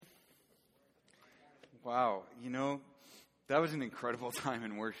Wow, that was an incredible time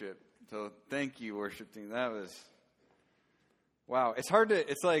in worship. So thank you, worship team. That was, wow. It's hard to,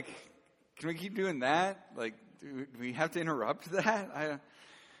 it's like, can we keep doing that? Like, do we have to interrupt that?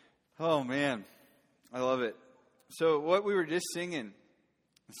 Oh man, I love it. So what we were just singing,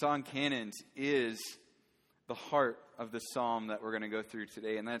 the song Cannons, is the heart of the psalm that we're going to go through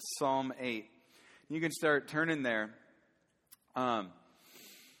today, and that's Psalm 8. You can start turning there.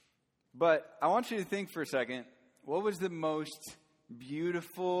 But I want you to think for a second, what was the most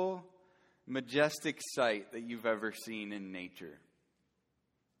beautiful, majestic sight that you've ever seen in nature?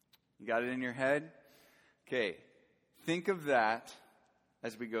 You got it in your head? Okay, think of that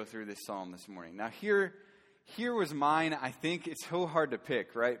as we go through this psalm this morning. Now here was mine. I think it's so hard to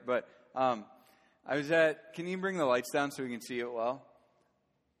pick, right? But I was can you bring the lights down so we can see it well?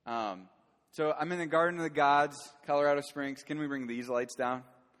 So I'm in the Garden of the Gods, Colorado Springs. Can we bring these lights down?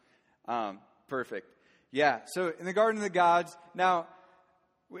 Perfect. Yeah, so in the Garden of the Gods, now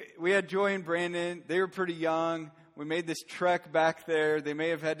we had Joy and Brandon. They were pretty young. We made this trek back there. They may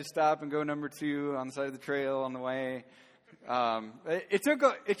have had to stop and go number 2 on the side of the trail on the way.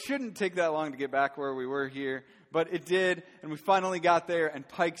 It shouldn't take that long to get back where we were here, but it did, and we finally got there, and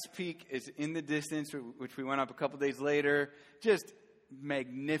Pikes Peak is in the distance, which we went up a couple days later. Just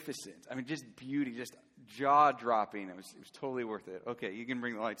magnificent. I mean, just beauty, just jaw-dropping. It was totally worth it. Okay, you can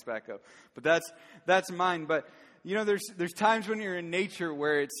bring the lights back up. But that's mine. But, there's times when you're in nature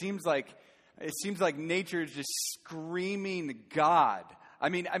where it seems like nature is just screaming God. I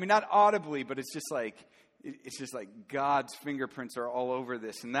mean, not audibly, but it's just like God's fingerprints are all over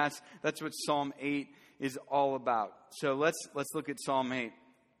this. And that's what Psalm 8 is all about. So let's look at Psalm 8.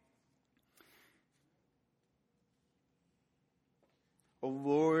 O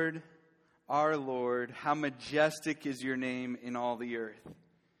Lord, our Lord, how majestic is your name in all the earth.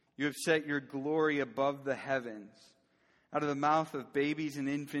 You have set your glory above the heavens. Out of the mouth of babies and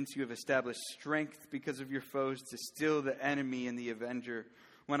infants you have established strength because of your foes to still the enemy and the avenger.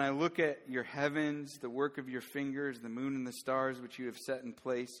 When I look at your heavens, the work of your fingers, the moon and the stars which you have set in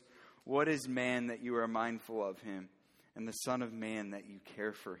place, what is man that you are mindful of him, and the son of man that you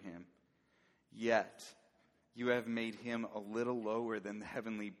care for him? Yet you have made him a little lower than the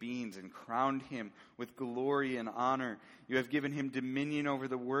heavenly beings and crowned him with glory and honor. You have given him dominion over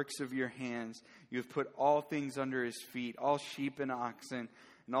the works of your hands. You have put all things under his feet, all sheep and oxen,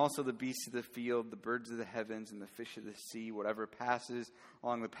 and also the beasts of the field, the birds of the heavens, and the fish of the sea, whatever passes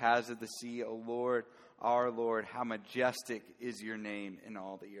along the paths of the sea. O Lord, our Lord, how majestic is your name in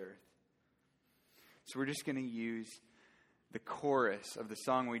all the earth. So we're just going to use the chorus of the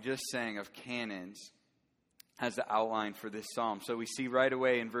song we just sang of Cannons as the outline for this psalm. So we see right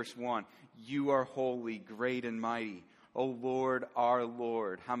away in verse 1, you are holy, great and mighty. O Lord, our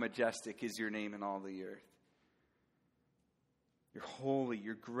Lord, how majestic is your name in all the earth. You're holy,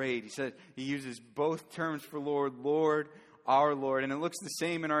 you're great. He uses both terms for Lord, our Lord. And it looks the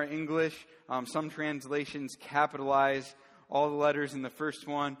same in our English. Some translations capitalize all the letters in the first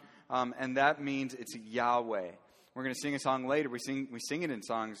one. And that means it's Yahweh. We're going to sing a song later. We sing it in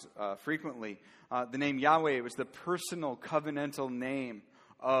songs frequently. The name Yahweh was the personal covenantal name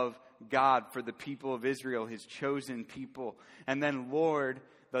of God for the people of Israel, his chosen people. And then Lord,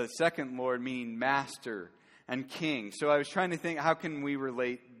 the second Lord, meaning master and king. So I was trying to think, how can we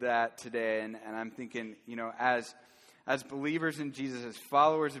relate that today? And I'm thinking, as believers in Jesus, as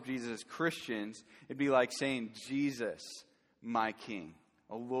followers of Jesus, as Christians, it'd be like saying, Jesus, my king.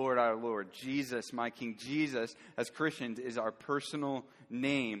 O Lord, our Lord, Jesus, my King. Jesus, as Christians, is our personal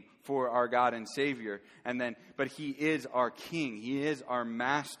name for our God and Savior. But he is our King. He is our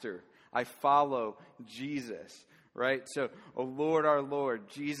master. I follow Jesus, right? So, O Lord, our Lord,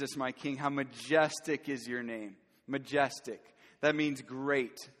 Jesus, my King, how majestic is your name. Majestic. That means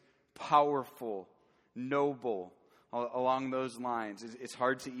great, powerful, noble, along those lines. It's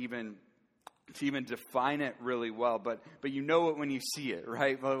hard to even define it really well, but you know it when you see it,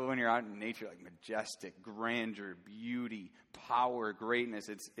 right? When you're out in nature, like majestic, grandeur, beauty, power, greatness,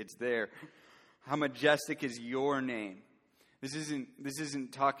 it's there. How majestic is your name? This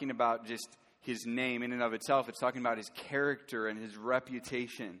isn't talking about just his name in and of itself. It's talking about his character and his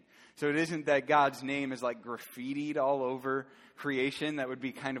reputation. So it isn't that God's name is like graffitied all over creation. That would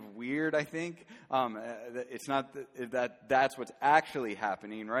be kind of weird, I think. It's not that's what's actually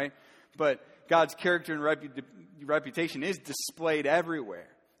happening, right? But God's character and reputation is displayed everywhere.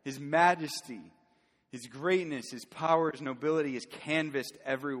 His majesty, his greatness, his power, his nobility is canvassed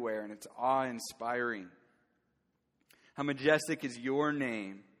everywhere, and it's awe-inspiring. How majestic is your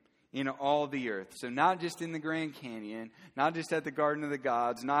name in all the earth. So not just in the Grand Canyon, not just at the Garden of the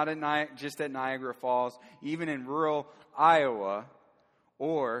Gods, not just at Niagara Falls, even in rural Iowa,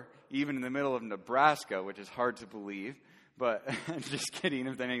 or even in the middle of Nebraska, which is hard to believe. But just kidding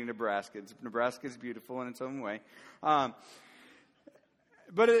if they ain't Nebraska. Nebraska is beautiful in its own way.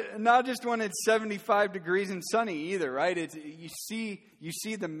 But not just when it's 75 degrees and sunny either, right? You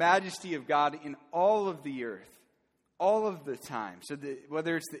see the majesty of God in all of the earth, all of the time. So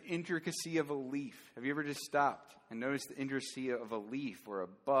whether it's the intricacy of a leaf. Have you ever just stopped and noticed the intricacy of a leaf or a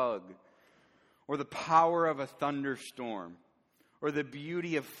bug? Or the power of a thunderstorm? Or the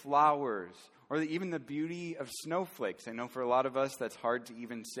beauty of flowers? Or even the beauty of snowflakes. I know for a lot of us that's hard to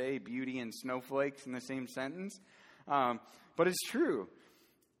even say beauty and snowflakes in the same sentence. But it's true.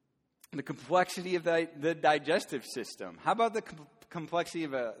 The complexity of the digestive system. How about the complexity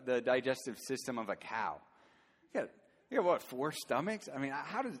of the digestive system of a cow? You got what, 4 stomachs? I mean,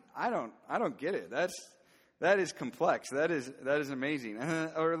 I don't get it. That is complex. That is amazing.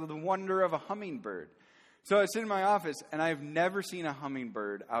 Or the wonder of a hummingbird. So I sit in my office, and I've never seen a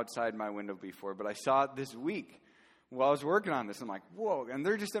hummingbird outside my window before, but I saw it this week while I was working on this. I'm like, whoa, and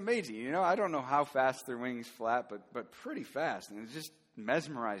they're just amazing. You know, I don't know how fast their wings flap, but pretty fast, and it's just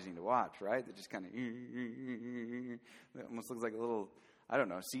mesmerizing to watch, right? They just kind of, it almost looks like a little, I don't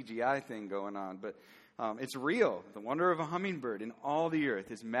know, CGI thing going on, but it's real. The wonder of a hummingbird in all the earth.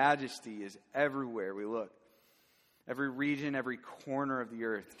 His majesty is everywhere we look. Every region, every corner of the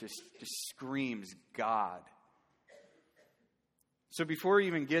earth just screams God. So before he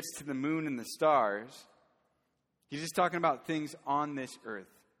even gets to the moon and the stars, he's just talking about things on this earth.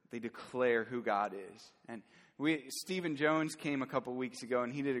 They declare who God is. And Stephen Jones came a couple weeks ago,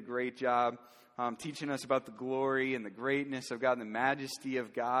 and he did a great job teaching us about the glory and the greatness of God and the majesty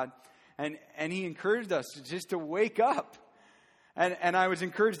of God. And he encouraged us just to wake up. And I was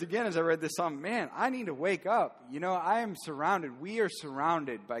encouraged again as I read this psalm. Man, I need to wake up. You know, we are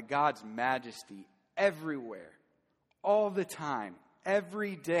surrounded by God's majesty everywhere, all the time,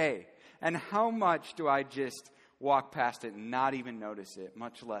 every day. And how much do I just walk past it and not even notice it,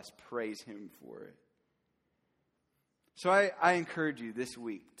 much less praise Him for it? So I encourage you this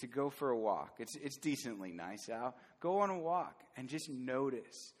week to go for a walk. It's decently nice out. Go on a walk and just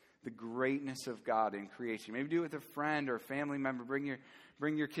notice the greatness of God in creation. Maybe do it with a friend or a family member.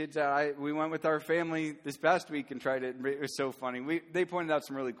 Bring your kids out. We went with our family this past week and tried it. It was so funny. They pointed out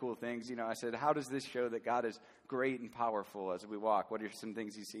some really cool things. You know, I said, how does this show that God is great and powerful as we walk? What are some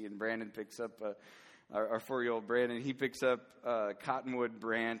things you see? And Brandon picks up, our 4-year-old Brandon, he picks up a cottonwood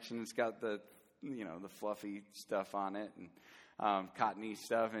branch, and it's got the fluffy stuff on it and cottony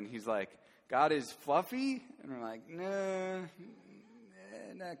stuff. And he's like, God is fluffy? And we're like, no.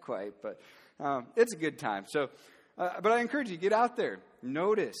 Not quite, but it's a good time. So, but I encourage you, get out there.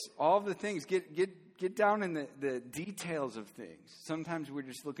 Notice all the things. Get down in the details of things. Sometimes we're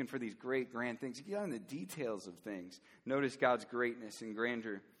just looking for these great, grand things. Get down in the details of things. Notice God's greatness and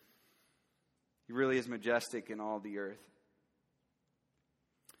grandeur. He really is majestic in all the earth.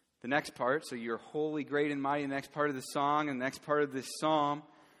 The next part, so you're holy, great, and mighty. The next part of the song and the next part of this psalm,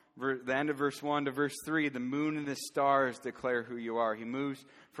 the end of verse 1 to verse 3, the moon and the stars declare who you are. He moves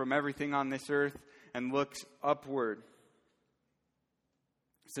from everything on this earth and looks upward.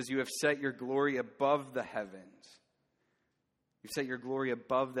 It says, you have set your glory above the heavens. You've set your glory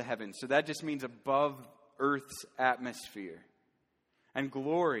above the heavens. So that just means above earth's atmosphere. And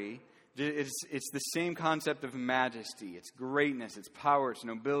glory, it's the same concept of majesty. It's greatness, it's power, it's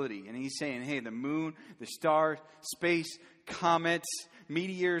nobility. And he's saying, hey, the moon, the stars, space, comets,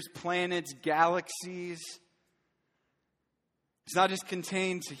 meteors, planets, galaxies. It's not just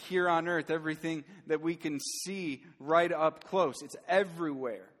contained to here on earth, everything that we can see right up close. It's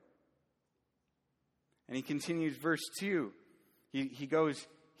everywhere. And he continues, verse 2. He goes,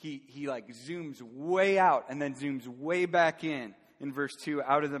 he like zooms way out and then zooms way back in verse 2.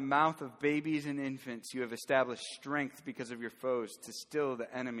 Out of the mouth of babies and infants you have established strength because of your foes to still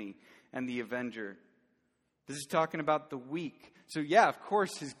the enemy and the avenger. This is talking about the weak. So yeah, of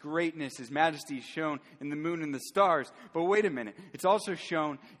course, his greatness, his majesty is shown in the moon and the stars. But wait a minute. It's also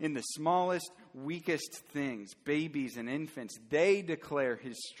shown in the smallest, weakest things. Babies and infants. They declare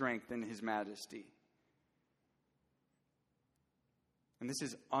his strength and his majesty. And this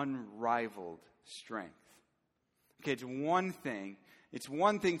is unrivaled strength. Okay, it's one thing. It's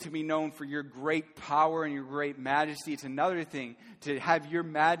one thing to be known for your great power and your great majesty. It's another thing to have your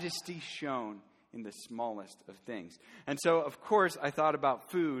majesty shown in the smallest of things. And so, of course, I thought about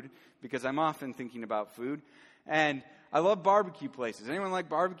food because I'm often thinking about food. And I love barbecue places. Anyone like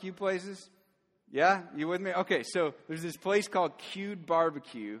barbecue places? Yeah? You with me? Okay, so there's this place called Cued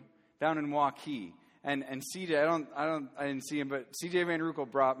Barbecue down in Waukee. And CJ, I didn't see him, but CJ Van Rukel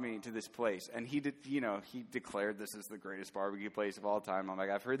brought me to this place, and he declared this is the greatest barbecue place of all time. I'm like,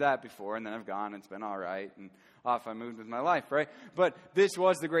 I've heard that before, and then I've gone, and it's been all right, and off I moved with my life, right? But this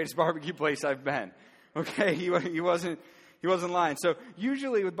was the greatest barbecue place I've been. Okay, he wasn't lying. So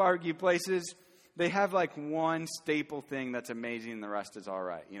usually with barbecue places, they have like one staple thing that's amazing, and the rest is all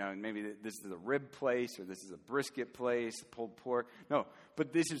right. Maybe this is a rib place, or this is a brisket place, pulled pork. No,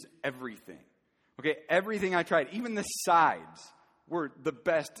 but this is everything. Okay, everything I tried, even the sides were the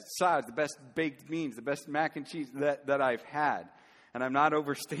best sides, the best baked beans, the best mac and cheese that I've had. And I'm not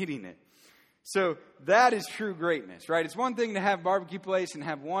overstating it. So that is true greatness, right? It's one thing to have barbecue place and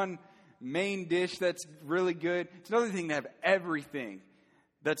have one main dish that's really good. It's another thing to have everything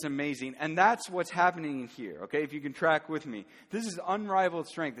that's amazing. And that's what's happening here, okay? If you can track with me. This is unrivaled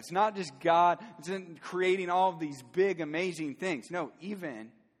strength. It's not just God creating all of these big, amazing things. No,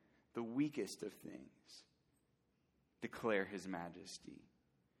 even the weakest of things declare his majesty.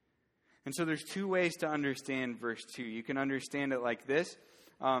 And so there's two ways to understand verse 2. You can understand it like this.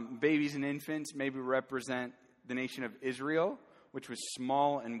 Babies and infants maybe represent the nation of Israel, which was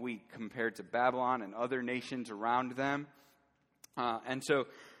small and weak compared to Babylon and other nations around them. And so,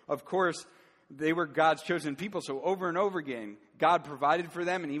 of course, they were God's chosen people. So over and over again, God provided for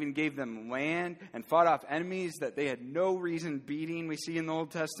them and even gave them land and fought off enemies that they had no reason beating, we see in the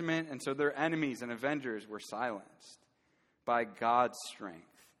Old Testament. And so their enemies and avengers were silenced by God's strength.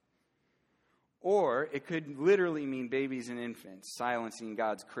 Or it could literally mean babies and infants, silencing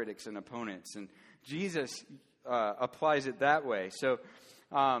God's critics and opponents. And Jesus applies it that way. So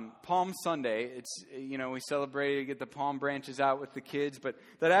Palm Sunday, it's, we celebrate, get the palm branches out with the kids, but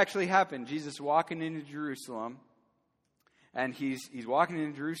that actually happened. Jesus walking into Jerusalem, and he's walking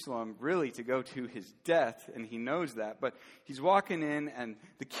into Jerusalem really to go to his death, and he knows that, but he's walking in, and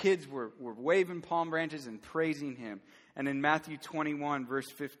the kids were waving palm branches and praising him. And in Matthew 21,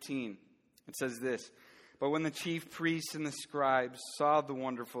 verse 15, it says this, "But when the chief priests and the scribes saw the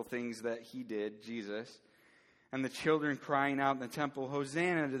wonderful things that he did," Jesus, "and the children crying out in the temple,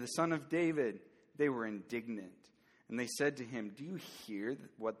 'Hosanna to the Son of David,' they were indignant. And they said to him, 'Do you hear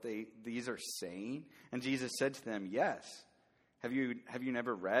what these are saying?' And Jesus said to them, 'Yes. Have you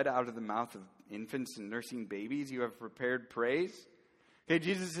never read, out of the mouth of infants and nursing babies you have prepared praise?'" Okay,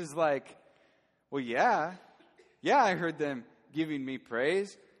 Jesus is like, well, yeah, I heard them giving me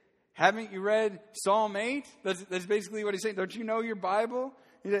praise. Haven't you read Psalm 8? That's basically what he's saying. Don't you know your Bible?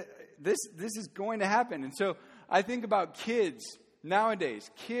 This is going to happen. And so I think about kids nowadays.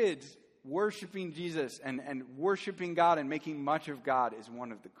 Kids worshiping Jesus and worshiping God and making much of God is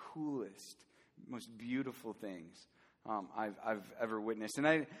one of the coolest, most beautiful things I've ever witnessed.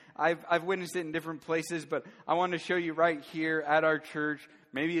 And I've witnessed it in different places, but I want to show you right here at our church.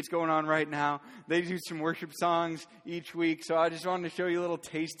 Maybe it's going on right now. They do some worship songs each week, so I just wanted to show you a little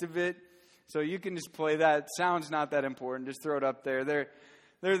taste of it. So you can just play that. Sound's not that important. Just throw it up there.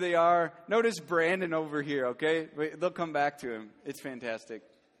 There they are. Notice Brandon over here, okay? They'll come back to him. It's fantastic.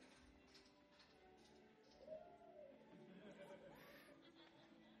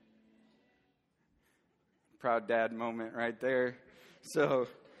 Proud dad moment right there. So,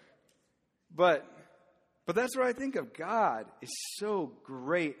 but that's what I think of. God is so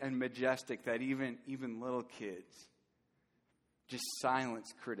great and majestic that even little kids just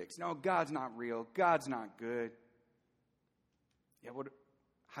silence critics. No, God's not real. God's not good. Yeah,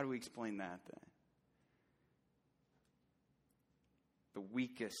 how do we explain that then? The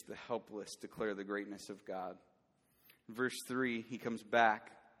weakest, the helpless declare the greatness of God. In verse 3, he comes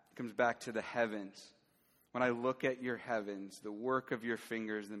back to the heavens. "When I look at your heavens, the work of your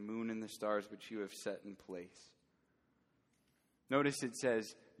fingers, the moon and the stars which you have set in place." Notice it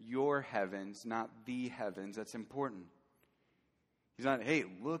says your heavens, not the heavens. That's important. He's not, hey,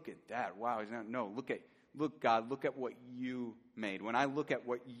 look at that. Wow. He's not, no, look, God, look at what you made. When I look at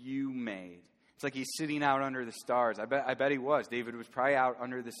what you made, it's like he's sitting out under the stars. I bet he was. David was probably out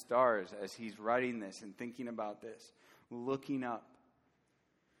under the stars as he's writing this and thinking about this, looking up.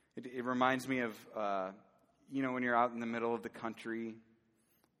 It reminds me of, when you're out in the middle of the country,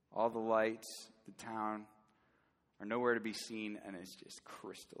 all the lights, the town, are nowhere to be seen, and it's just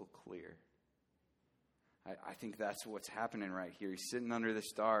crystal clear. I think that's what's happening right here. He's sitting under the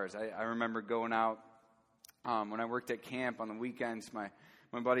stars. I remember going out when I worked at camp on the weekends. My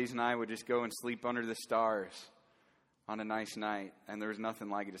buddies and I would just go and sleep under the stars on a nice night, and there was nothing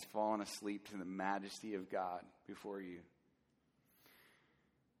like it, just falling asleep to the majesty of God before you.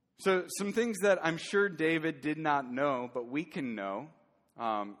 So some things that I'm sure David did not know, but we can know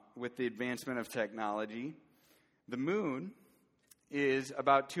with the advancement of technology. The moon is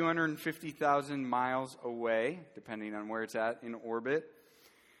about 250,000 miles away, depending on where it's at in orbit.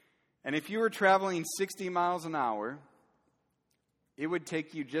 And if you were traveling 60 miles an hour, it would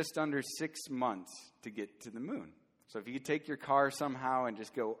take you just under 6 months to get to the moon. So if you could take your car somehow and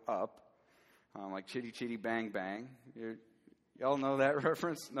just go up, like Chitty Chitty Bang Bang. Y'all know that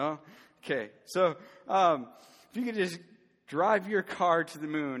reference? No? Okay. So if you could just drive your car to the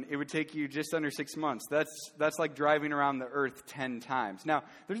moon, it would take you just under 6 months. That's like driving around the earth 10 times. Now,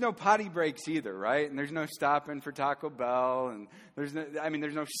 there's no potty breaks either, right? And there's no stopping for Taco Bell, and there's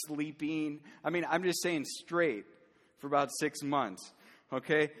no sleeping. I'm just saying straight for about 6 months,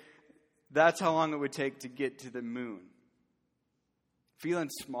 okay? That's how long it would take to get to the moon. Feeling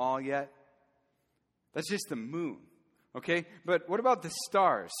small yet? That's just the moon, okay? But what about the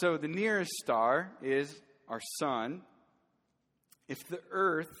stars? So the nearest star is our sun. If the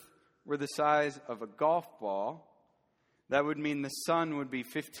earth were the size of a golf ball, that would mean the sun would be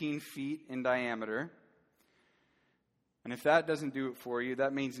 15 feet in diameter. And if that doesn't do it for you,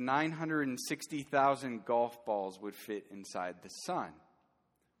 that means 960,000 golf balls would fit inside the sun,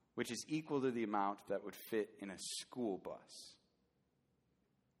 which is equal to the amount that would fit in a school bus.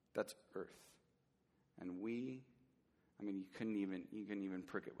 That's Earth. And you couldn't even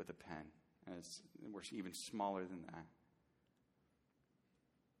prick it with a pen. We're even smaller than that.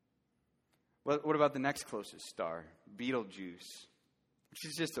 What about the next closest star? Betelgeuse, which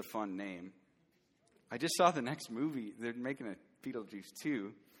is just a fun name. I just saw the next movie. They're making a Beetlejuice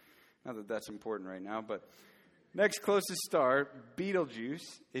 2. Not that that's important right now, but next closest star,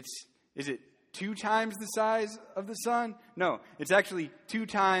 Betelgeuse. Is it 2 times the size of the sun? No, it's actually 2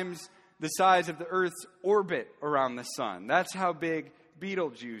 times the size of the Earth's orbit around the sun. That's how big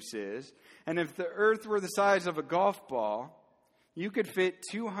Betelgeuse is. And if the Earth were the size of a golf ball, you could fit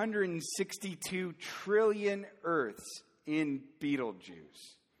 262 trillion Earths in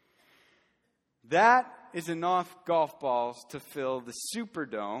Betelgeuse. That is enough golf balls to fill the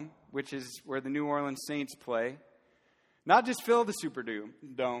Superdome, which is where the New Orleans Saints play. Not just fill the Superdome,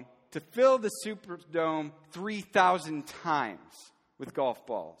 to fill the Superdome 3,000 times with golf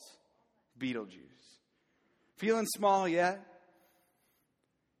balls. Betelgeuse. Feeling small yet?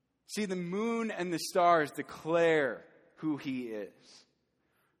 See, the moon and the stars declare who he is.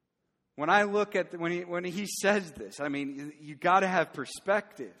 When I look at when he says this, you got to have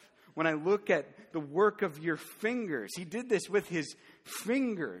perspective. When I look at the work of your fingers, he did this with his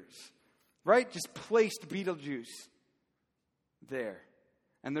fingers, right? Just placed Betelgeuse there.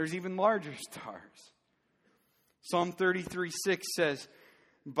 And there's even larger stars. Psalm 33:6 says,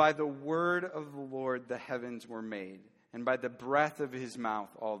 "By the word of the Lord the heavens were made, and by the breath of his mouth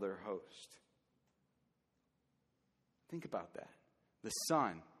all their host." Think about that. The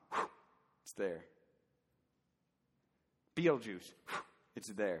sun, it's there. Betelgeuse,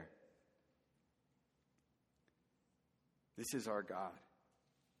 it's there. This is our God.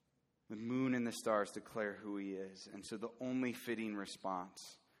 The moon and the stars declare who he is. And so the only fitting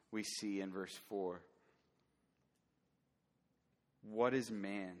response we see in verse 4. What is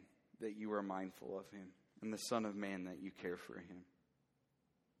man that you are mindful of him, and the Son of Man that you care for him?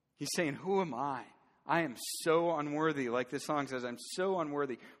 He's saying, who am I? I am so unworthy. Like this song says, I'm so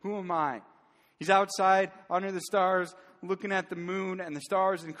unworthy. Who am I? He's outside under the stars looking at the moon and the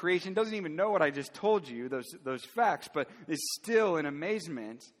stars and creation. Doesn't even know what I just told you, those facts, but is still in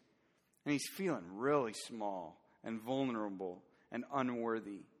amazement. And he's feeling really small and vulnerable and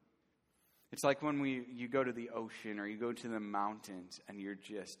unworthy. It's like when you go to the ocean or you go to the mountains and you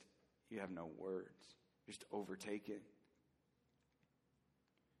have no words. Just overtaken.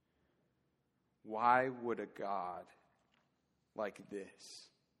 Why would a God like this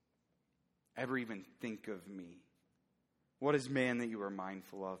ever even think of me? What is man that you are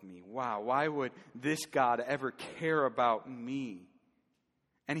mindful of me? Wow, why would this God ever care about me?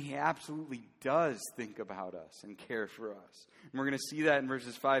 And he absolutely does think about us and care for us. And we're going to see that in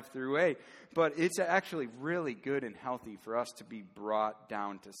verses 5 through 8. But it's actually really good and healthy for us to be brought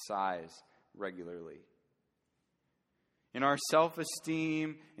down to size regularly. In our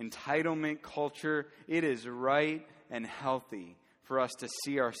self-esteem, entitlement culture, it is right and healthy for us to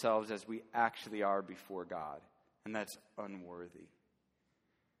see ourselves as we actually are before God. And that's unworthy.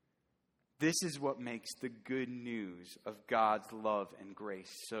 This is what makes the good news of God's love and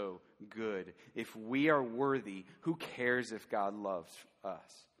grace so good. If we are worthy, who cares if God loves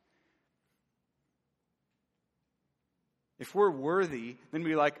us? If we're worthy, then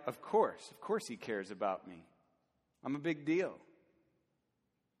we're like, of course he cares about me. I'm a big deal.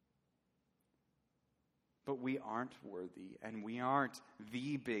 But we aren't worthy, and we aren't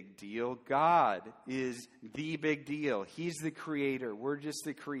the big deal. God is the big deal. He's the creator. We're just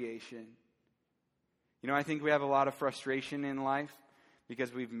the creation. You know, I think we have a lot of frustration in life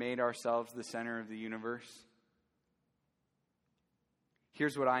because we've made ourselves the center of the universe.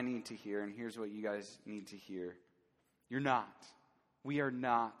 Here's what I need to hear, and here's what you guys need to hear. You're not. We are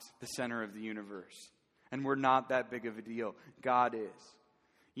not the center of the universe. And we're not that big of a deal. God is.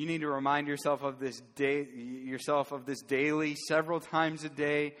 You need to remind yourself of this daily, several times a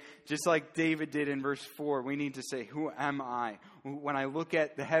day, just like David did in verse 4. We need to say, who am I? When I look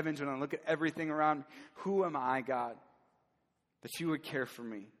at the heavens, when I look at everything around me, who am I, God? That you would care for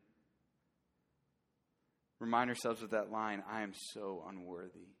me. Remind ourselves of that line, I am so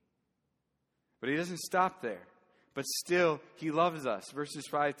unworthy. But he doesn't stop there. But still, he loves us. Verses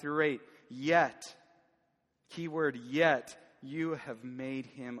 5 through 8. Yet, keyword yet, you have made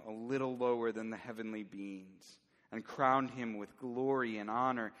him a little lower than the heavenly beings and crowned him with glory and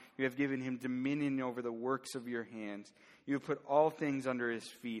honor. You have given him dominion over the works of your hands. You have put all things under his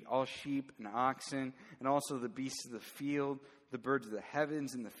feet, all sheep and oxen, and also the beasts of the field, the birds of the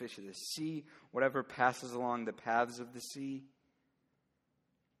heavens and the fish of the sea, whatever passes along the paths of the sea.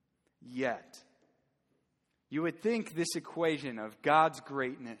 Yet, you would think this equation of God's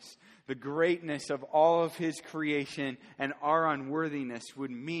greatness, the greatness of all of his creation, and our unworthiness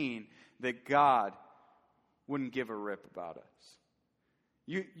would mean that God wouldn't give a rip about us.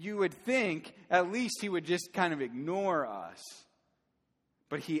 You would think at least he would just kind of ignore us.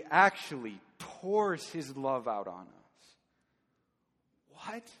 But he actually pours his love out on us.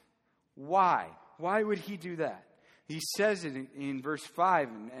 What? Why? Why would he do that? He says it in verse 5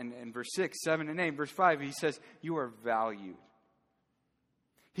 and verse 6, 7 and 8. Verse 5, he says, you are valued.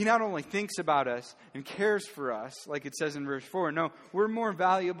 He not only thinks about us and cares for us, like it says in verse 4. No, we're more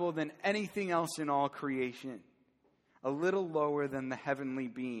valuable than anything else in all creation. A little lower than the heavenly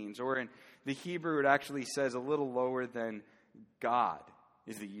beings. Or in the Hebrew, it actually says a little lower than God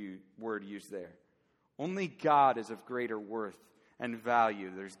is the word used there. Only God is of greater worth and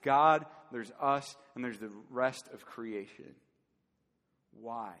value. There's God, there's us, and there's the rest of creation.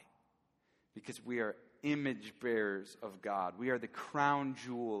 Why? Because we are image bearers of God. We are the crown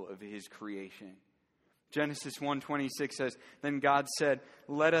jewel of his creation. Genesis 1:26 says, then God said,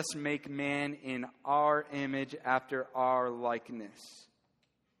 let us make man in our image after our likeness.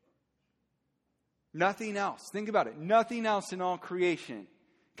 Nothing else. Think about it. Nothing else in all creation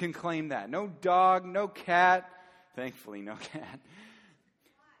can claim that. No dog, no cat. Thankfully, no cat.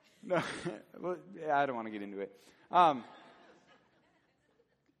 No, well, I don't want to get into it.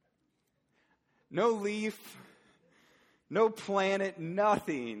 No leaf, no planet,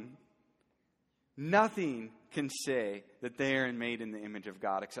 nothing can say that they are made in the image of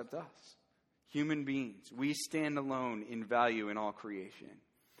God except us. Human beings. We stand alone in value in all creation.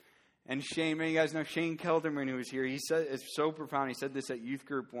 And Shane, many of you guys know Shane Kelderman, who was here. He said, it's so profound. He said this at youth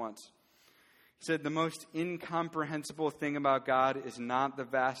group once. He said, the most incomprehensible thing about God is not the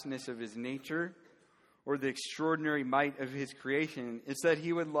vastness of his nature or the extraordinary might of his creation. It's that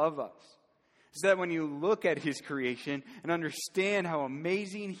he would love us. It's that when you look at his creation and understand how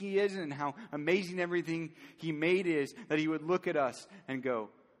amazing he is and how amazing everything he made is, that he would look at us and go,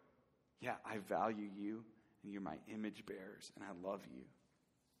 yeah, I value you and you're my image bearers and I love you.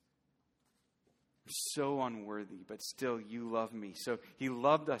 I'm so unworthy, but still you love me. So he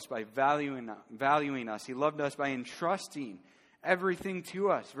loved us by valuing us. He loved us by entrusting everything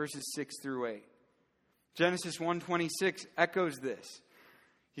to us, verses 6 through 8. Genesis 1:26 echoes this.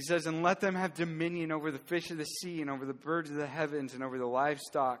 He says, and let them have dominion over the fish of the sea and over the birds of the heavens and over the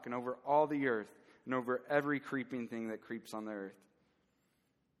livestock and over all the earth and over every creeping thing that creeps on the earth.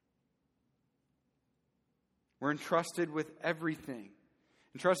 We're entrusted with everything.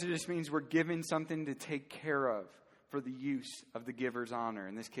 Entrusted just means we're given something to take care of for the use of the giver's honor.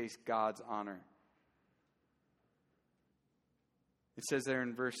 In this case, God's honor. It says there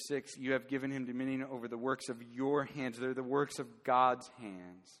in verse 6, you have given him dominion over the works of your hands. They're the works of God's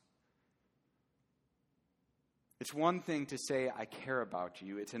hands. It's one thing to say, I care about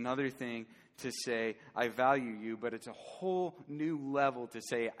you. It's another thing to say, I value you. But it's a whole new level to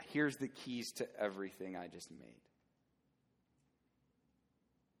say, here's the keys to everything I just made.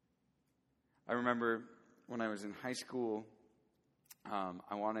 I remember when I was in high school,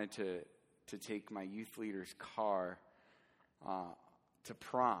 I wanted to take my youth leader's car to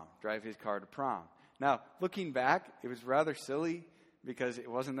prom, drive his car to prom. Now, looking back, it was rather silly because it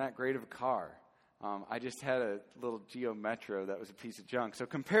wasn't that great of a car. I just had a little Geo Metro that was a piece of junk. So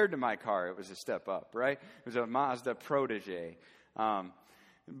compared to my car, it was a step up, right? It was a Mazda Protege.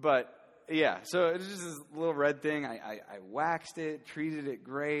 But So it's just this little red thing. I waxed it, treated it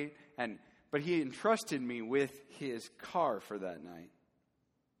great, but he entrusted me with his car for that night.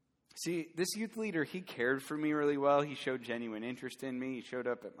 See, this youth leader, he cared for me really well. He showed genuine interest in me. He showed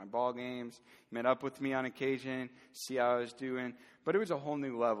up at my ball games, met up with me on occasion, see how I was doing. But it was a whole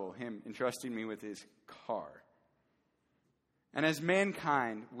new level, him entrusting me with his car. And as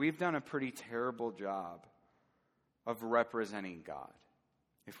mankind, we've done a pretty terrible job of representing God,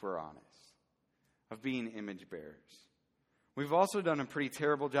 if we're honest, of being image bearers. We've also done a pretty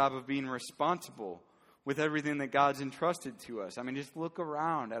terrible job of being responsible with everything that God's entrusted to us. I mean, just look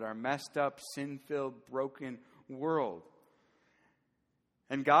around at our messed up, sin-filled, broken world.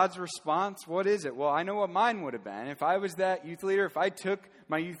 And God's response, what is it? Well, I know what mine would have been. If I was that youth leader, if I took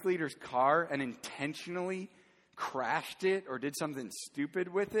my youth leader's car and intentionally crashed it or did something stupid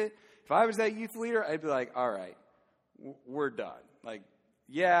with it, if I was that youth leader, I'd be like, all right, we're done. Like,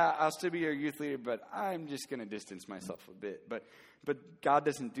 yeah, I'll still be your youth leader, but I'm just going to distance myself a bit. But God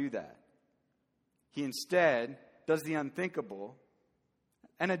doesn't do that. He instead does the unthinkable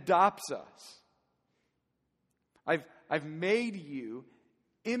and adopts us. I've made you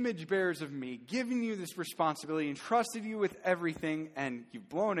image bearers of me, given you this responsibility, entrusted you with everything, and you've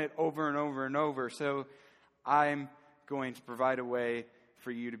blown it over and over and over. So I'm going to provide a way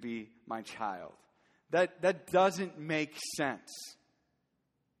for you to be my child. That doesn't make sense.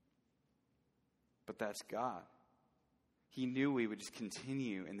 But that's God. He knew we would just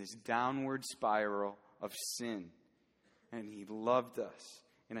continue in this downward spiral of sin. And he loved us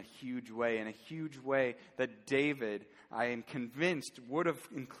in a huge way that David, I am convinced, would have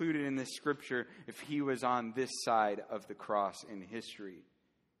included in this scripture if he was on this side of the cross in history.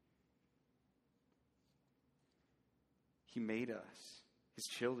 He made us his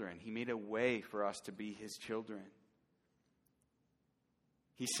children. He made a way for us to be his children.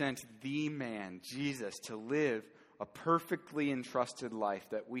 He sent the man, Jesus, to live a perfectly entrusted life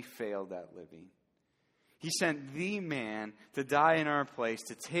that we failed at living. He sent the man to die in our place,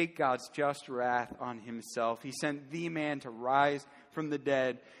 to take God's just wrath on himself. He sent the man to rise from the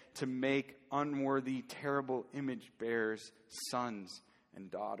dead, to make unworthy, terrible image bearers sons and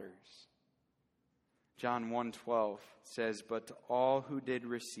daughters. John 1:12 says, "But to all who did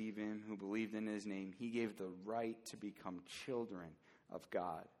receive him, who believed in his name, he gave the right to become children of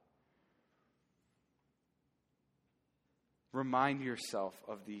God." Remind yourself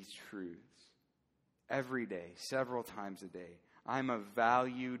of these truths every day, several times a day. I'm a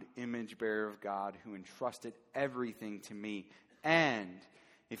valued image bearer of God who entrusted everything to me, and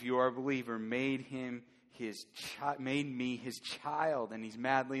if you are a believer, made me his child, and he's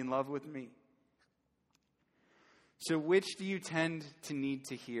madly in love with me. So which do you tend to need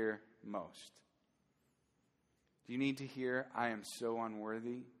to hear most? Do you need to hear, I am so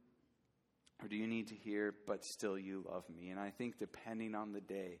unworthy? Or do you need to hear, but still you love me? And I think depending on the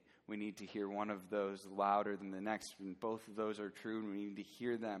day, we need to hear one of those louder than the next. And both of those are true, and we need to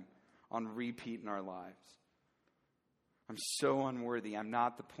hear them on repeat in our lives. I'm so unworthy. I'm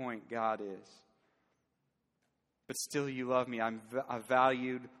not the point God is. But still you love me. I'm a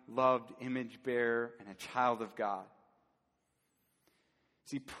valued, loved image bearer and a child of God.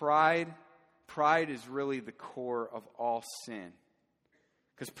 See, pride is really the core of all sin.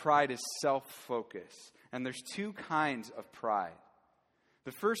 Because pride is self-focus. And there's two kinds of pride.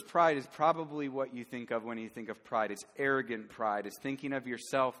 The first pride is probably what you think of when you think of pride. It's arrogant pride. It's thinking of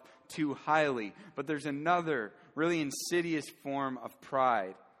yourself too highly. But there's another really insidious form of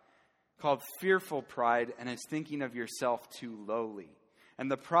pride called fearful pride, and it's thinking of yourself too lowly.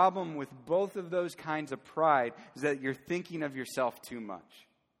 And the problem with both of those kinds of pride is that you're thinking of yourself too much.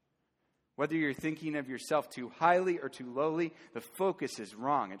 Whether you're thinking of yourself too highly or too lowly, the focus is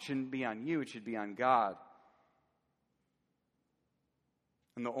wrong. It shouldn't be on you. It should be on God.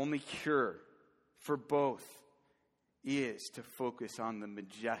 And the only cure for both is to focus on the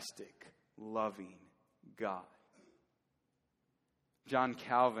majestic, loving God. John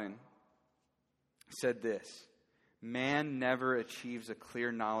Calvin said this: "Man never achieves a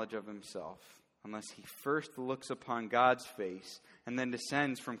clear knowledge of himself unless he first looks upon God's face and then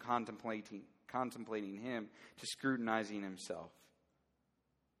descends from contemplating him to scrutinizing himself."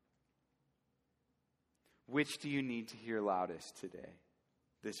 Which do you need to hear loudest today,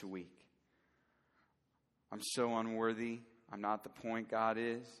 this week? I'm so unworthy, I'm not the point God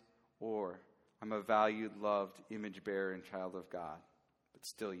is, or I'm a valued, loved image bearer and child of God, but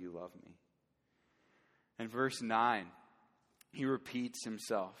still you love me. In verse 9, he repeats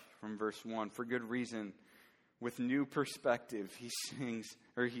himself from verse 1 for good reason. With new perspective,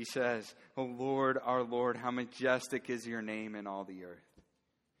 he says, "O Lord, our Lord, how majestic is your name in all the earth."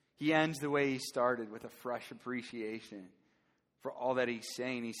 He ends the way he started, with a fresh appreciation for all that he's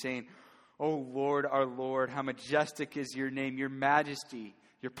saying. He's saying, "O Lord, our Lord, how majestic is your name, your majesty,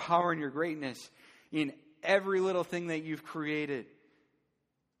 your power and your greatness in every little thing that you've created.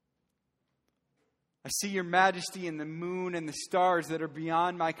 I see your majesty in the moon and the stars that are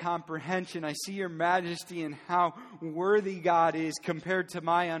beyond my comprehension. I see your majesty in how worthy God is compared to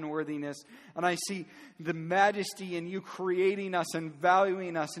my unworthiness. And I see the majesty in you creating us and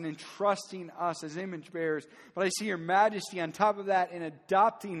valuing us and entrusting us as image bearers. But I see your majesty on top of that in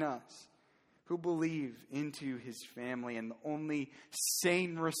adopting us who believe into his family." And the only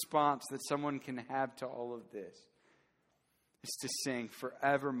sane response that someone can have to all of this is to sing,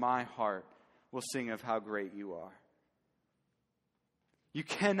 "Forever my heart will sing of how great you are." You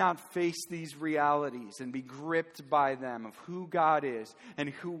cannot face these realities and be gripped by them of who God is and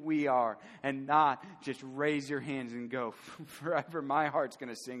who we are and not just raise your hands and go, "Forever my heart's going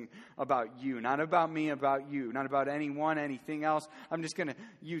to sing about you." Not about me, about you. Not about anyone, anything else. I'm just going to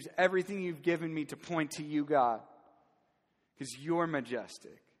use everything you've given me to point to you, God, because you're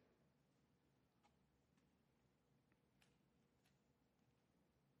majestic.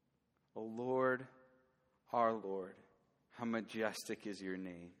 O Lord, our Lord, how majestic is your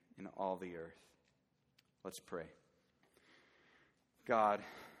name in all the earth. Let's pray. God,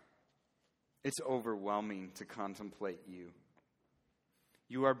 it's overwhelming to contemplate you.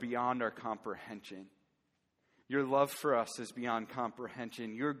 You are beyond our comprehension. Your love for us is beyond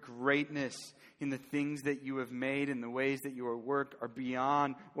comprehension. Your greatness in the things that you have made and the ways that you are worked are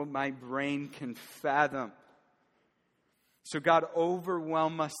beyond what my brain can fathom. So God,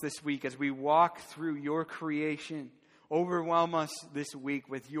 overwhelm us this week as we walk through your creation. Overwhelm us this week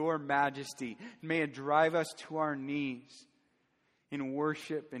with your majesty. May it drive us to our knees in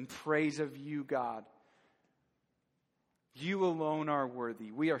worship and praise of you, God. You alone are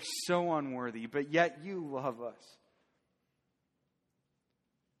worthy. We are so unworthy, but yet you love us.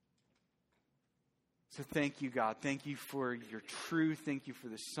 So thank you, God. Thank you for your truth. Thank you for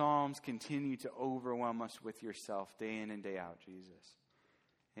the Psalms. Continue to overwhelm us with yourself day in and day out, Jesus.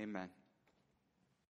 Amen.